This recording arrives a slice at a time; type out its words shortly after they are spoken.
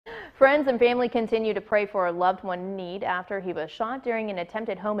Friends and family continue to pray for a loved one in need after he was shot during an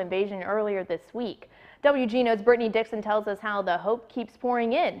attempted home invasion earlier this week. WGNO's Brittany Dixon tells us how the hope keeps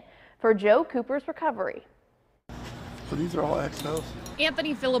pouring in for Joe Cooper's recovery. So these are all XOs.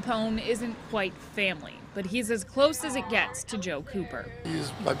 Anthony Filippone isn't quite family, but he's as close as it gets to Joe Cooper.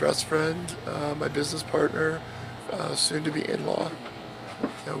 He's my best friend, my business partner, soon to be in-law.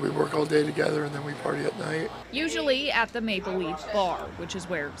 You know, we work all day together and then we party at night. Usually at the Maple Leaf Bar, which is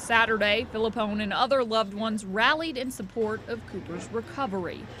where Saturday, Filippone and other loved ones rallied in support of Cooper's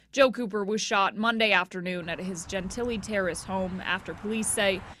recovery. Joe Cooper was shot Monday afternoon at his Gentilly Terrace home after police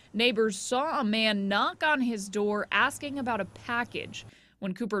say neighbors saw a man knock on his door asking about a package.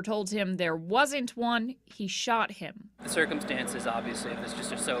 When Cooper told him there wasn't one, he shot him. The circumstances, obviously, of this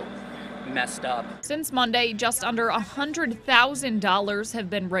just are so messed up. Since Monday, just under $100,000 have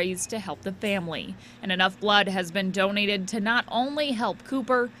been raised to help the family, and enough blood has been donated to not only help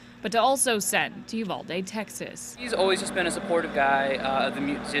Cooper, but to also send to Uvalde, Texas. He's always just been a supportive guy of the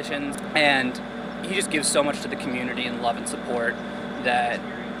musicians, and he just gives so much to the community in love and support that,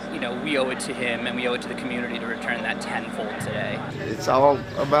 you know, we owe it to him and we owe it to the community to return that tenfold today. It's all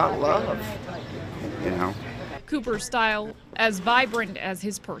about love, you know. Cooper's style as vibrant as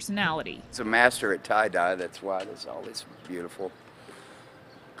his personality. He's a master at tie-dye, that's why there's all this beautiful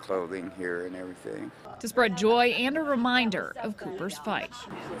clothing here and everything. To spread joy and a reminder of Cooper's fight.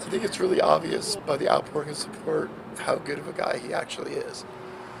 I think it's really obvious by the outpouring of support how good of a guy he actually is.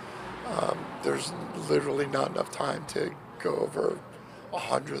 There's literally not enough time to go over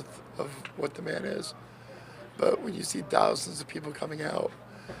 100th of what the man is. But when you see thousands of people coming out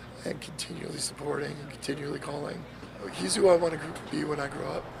and continually supporting and continually calling, he's who I want to be when I grow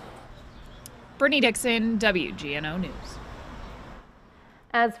up. Brittany Dixon, WGNO News.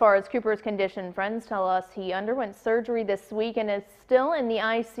 As far as Cooper's condition, friends tell us he underwent surgery this week and is still in the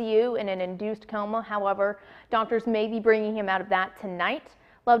ICU in an induced coma. However, doctors may be bringing him out of that tonight.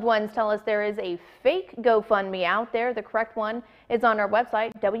 Loved ones tell us there is a fake GoFundMe out there. The correct one is on our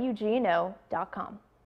website, WGNO.com.